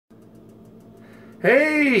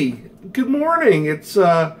Hey, good morning. It's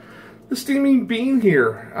the Steaming Bean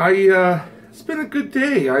here. It's been a good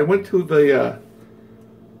day. I went to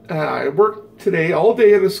I worked today all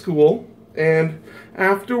day at a school, and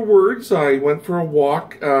afterwards I went for a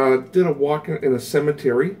walk. Did a walk in a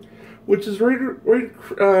cemetery, which is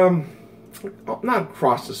not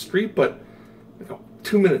across the street, but like a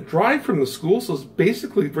 2-minute drive from the school. So it's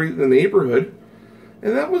basically right in the neighborhood.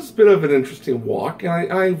 And that was a bit of an interesting walk, and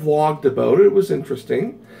I vlogged about it. It was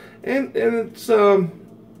interesting, and it's I'm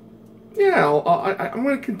going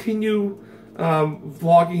to continue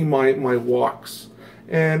vlogging my walks,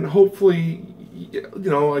 and hopefully,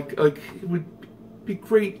 like it would be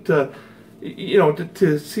great to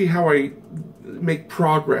to see how I make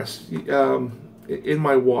progress in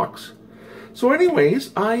my walks. So,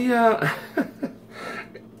 anyways,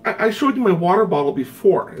 I showed you my water bottle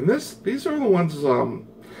before, and these are the ones,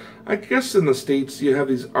 I guess in the States you have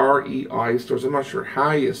these REI stores. I'm not sure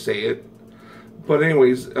how you say it, but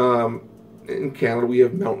anyways, in Canada we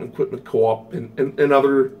have Mountain Equipment Co-op and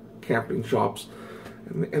other camping shops.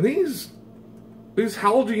 And these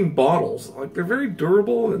halogen bottles, like, they're very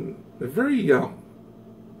durable and they're very,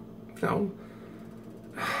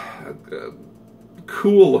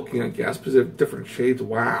 cool looking, I guess, because they have different shades.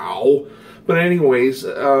 Wow. But anyways,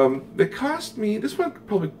 they cost me, this one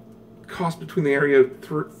probably cost between the area of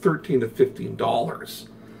 $13 to $15.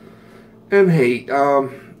 And hey,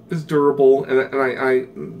 it's durable, and I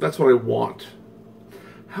that's what I want.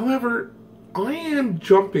 However, I am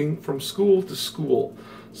jumping from school to school.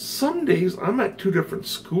 Some days I'm at 2 different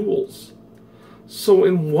schools. So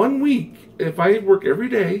in 1 week, if I work every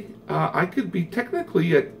day, I could be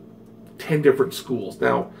technically at 10 different schools.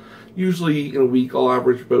 Now, usually in a week I'll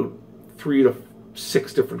average about 3 to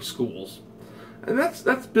 6 different schools, and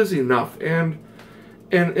that's busy enough. And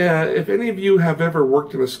if any of you have ever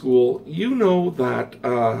worked in a school, you know that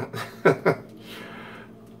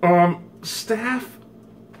staff,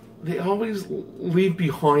 they always leave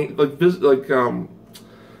behind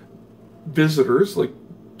visitors, like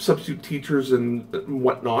substitute teachers and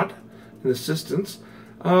whatnot, and assistants.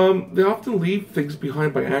 They often leave things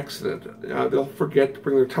behind by accident. They'll forget to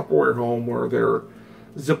bring their Tupperware home or their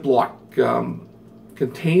Ziploc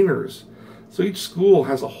containers. So each school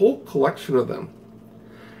has a whole collection of them.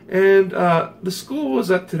 And the school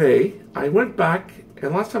was at today. I went back,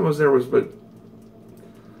 and last time I was there was about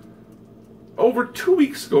over 2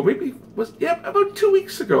 weeks ago. About 2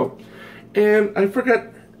 weeks ago. And I forgot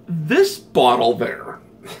this bottle there.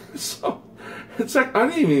 So it's like, I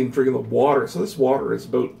didn't even drink the water. So this water is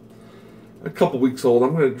about a couple weeks old.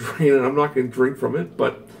 I'm going to drain it. I'm not going to drink from it,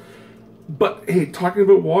 but hey, talking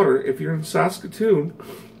about water, if you're in Saskatoon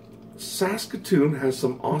has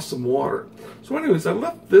some awesome water. So anyways, I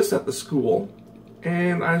left this at the school,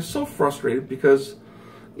 and I was so frustrated because,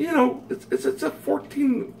 it's a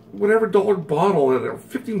 14 whatever dollar bottle, and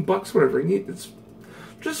 15 bucks, whatever. It's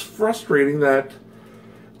just frustrating that,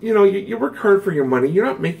 you work hard for your money. You're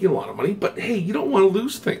not making a lot of money, but hey, you don't want to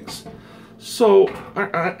lose things. So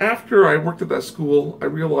after I worked at that school, I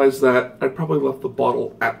realized that I probably left the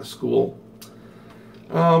bottle at the school.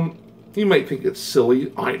 You might think it's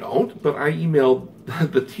silly. I don't, but I emailed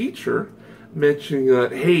the teacher mentioning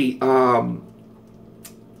that, hey,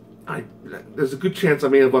 there's a good chance I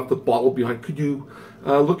may have left the bottle behind. Could you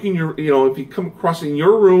look in your, if you come across in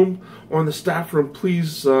your room or in the staff room,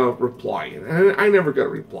 please reply. And I never got a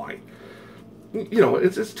reply.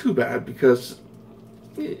 It's too bad because,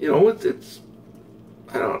 it's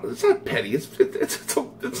I don't know, it's not petty. It's an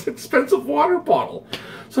expensive water bottle.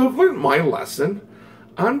 So I've learned my lesson.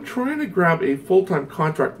 I'm trying to grab a full-time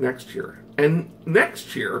contract next year. And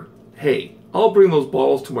next year, hey, I'll bring those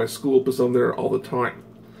bottles to my school because I'm there all the time.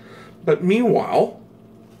 But meanwhile,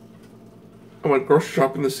 I went grocery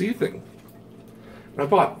shopping this evening. And I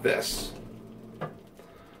bought this.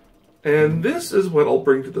 And this is what I'll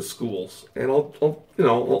bring to the schools. And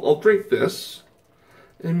I'll drink this.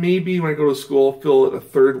 And maybe when I go to school, I'll fill it a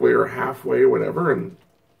third way or halfway or whatever.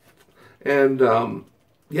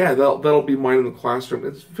 Yeah, that'll be mine in the classroom.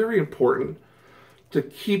 It's very important to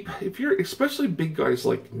keep, if you're, especially big guys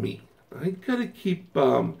like me, I gotta keep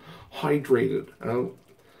hydrated.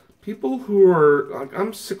 People who are, like,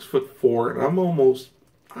 I'm 6'4", and I'm almost,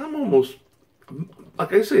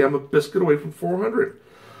 like I say, I'm a biscuit away from 400.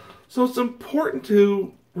 So it's important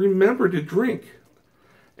to remember to drink.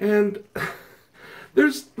 And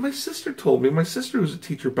my sister who's a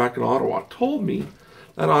teacher back in Ottawa, told me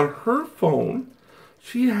that on her phone,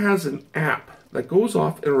 she has an app that goes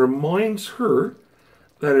off and reminds her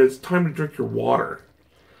that it's time to drink your water.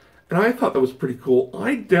 And I thought that was pretty cool.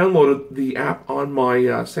 I downloaded the app on my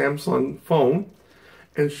Samsung phone,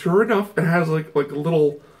 And sure enough, it has like a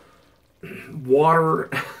little water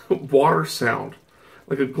water sound,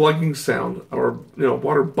 like a glugging sound, or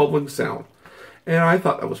water bubbling sound. And I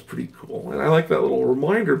thought that was pretty cool. And I like that little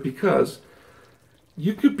reminder because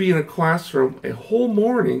you could be in a classroom a whole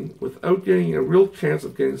morning without getting a real chance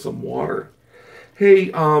of getting some water.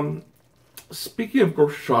 Hey, speaking of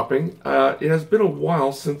grocery shopping, it has been a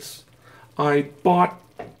while since I bought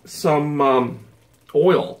some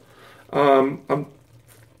oil.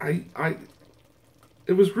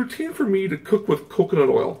 It was routine for me to cook with coconut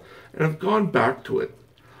oil, and I've gone back to it.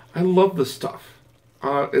 I love this stuff.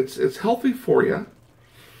 It's healthy for you.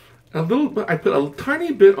 A little bit. I put a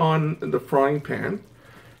tiny bit on the frying pan,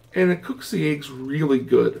 and it cooks the eggs really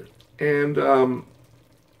good. And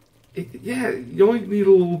yeah, you only need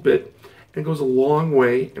a little bit, and it goes a long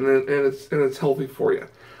way, and it's healthy for you.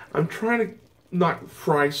 I'm trying to not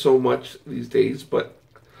fry so much these days, but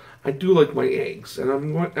I do like my eggs, and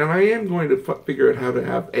I am going to figure out how to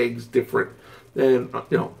have eggs different than on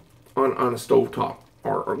a stovetop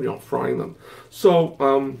or frying them.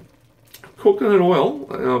 So coconut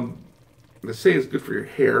oil, they say is good for your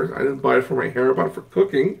hair. I didn't buy it for my hair, I bought it for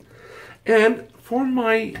cooking, and for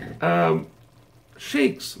my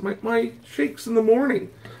shakes, my shakes in the morning.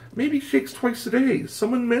 Maybe shakes twice a day.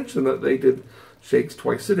 Someone mentioned that they did shakes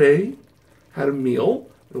twice a day, had a meal,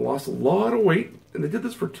 and lost a lot of weight. And they did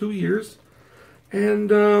this for 2 years.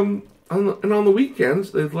 And on the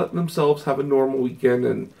weekends, they'd let themselves have a normal weekend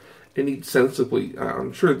and eat sensibly.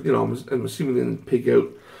 I'm sure, I'm assuming they didn't pig out.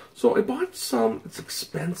 So I bought some. It's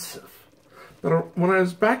expensive. But when I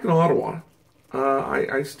was back in Ottawa,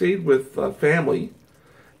 I stayed with family,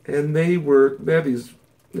 and they had these,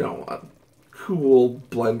 cool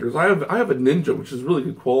blenders. I have a Ninja, which is really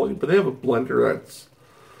good quality, but they have a blender that's,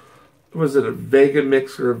 was it a Vega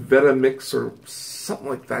Mix or a Veta Mix or something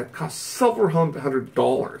like that? It cost several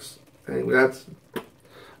 $100. Anyway,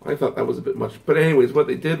 I thought that was a bit much. But anyways, what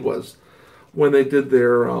they did was, when they did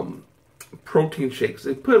their protein shakes,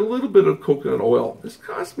 they put a little bit of coconut oil. This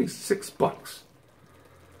cost me $6.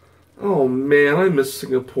 Oh man, I miss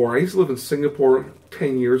Singapore. I used to live in Singapore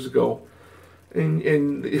 10 years ago. And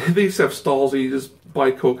they used to have stalls where you just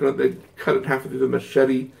buy coconut, they cut it half with a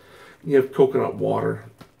machete, and you have coconut water.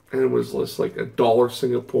 And it was just like $1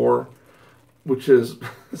 Singapore, which is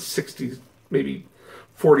 60, maybe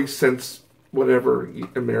 40 cents, whatever,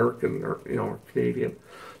 American or Canadian.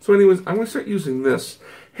 So anyways, I'm going to start using this.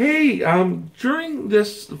 Hey, during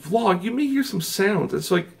this vlog, you may hear some sounds.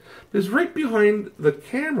 It's like, there's right behind the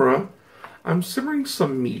camera, I'm simmering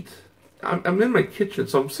some meat. I'm in my kitchen,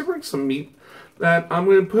 so I'm simmering some meat that I'm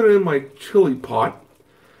going to put in my chili pot.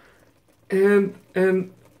 And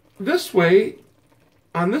this way,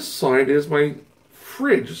 on this side is my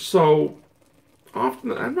fridge. So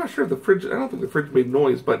often, I'm not sure if I don't think the fridge made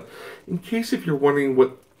noise, but in case if you're wondering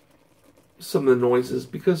what some of the noise is,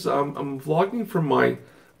 because I'm vlogging from my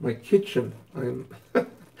kitchen.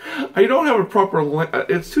 I don't have a proper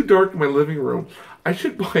it's too dark in my living room. I'm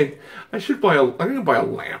going to buy a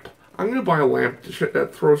lamp. I'm going to buy a lamp to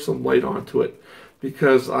throw some light onto it,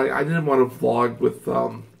 because I didn't want to vlog with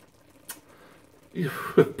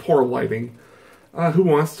poor lighting. Who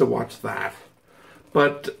wants to watch that?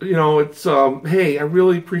 But, it's, hey, I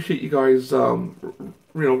really appreciate you guys,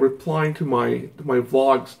 replying to my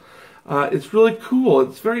vlogs. It's really cool.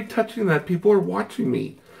 It's very touching that people are watching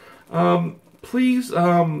me. Please,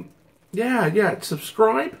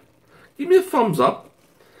 subscribe. Give me a thumbs up.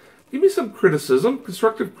 Give me some criticism,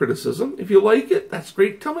 constructive criticism. If you like it, that's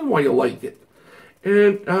great. Tell me why you like it.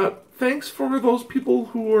 And thanks for those people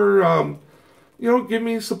who are, give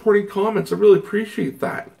me supporting comments. I really appreciate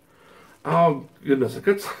that. Oh goodness,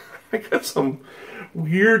 I got some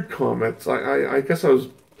weird comments. I guess I was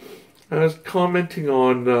commenting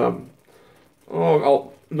on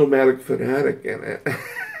Nomadic Fanatic, and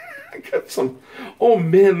I got some. Oh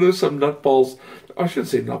man, there's some nutballs. I shouldn't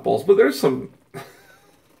say nutballs, but there's some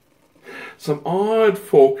odd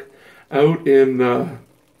folk out in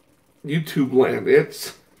YouTube land.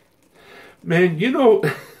 It's, man, you know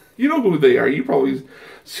who they are. You probably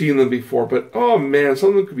seen them before, but oh man, some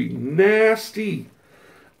of them could be nasty.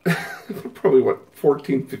 They're probably,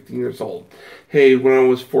 14, 15 years old. Hey, when I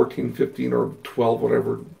was 14, 15, or 12,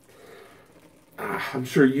 whatever, I'm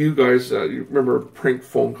sure you guys, you remember prank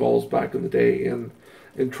phone calls back in the day, and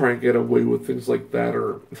try and get away with things like that,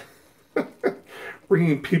 or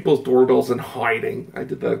ringing people's doorbells and hiding. I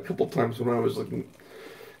did that a couple times when I was like in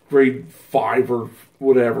grade 5 or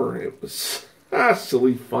whatever. It was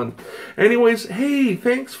silly fun. Anyways, hey,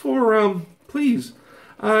 thanks for, please,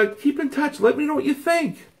 keep in touch. Let me know what you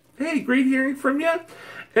think. Hey, great hearing from you,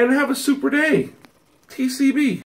 and have a super day. TCB.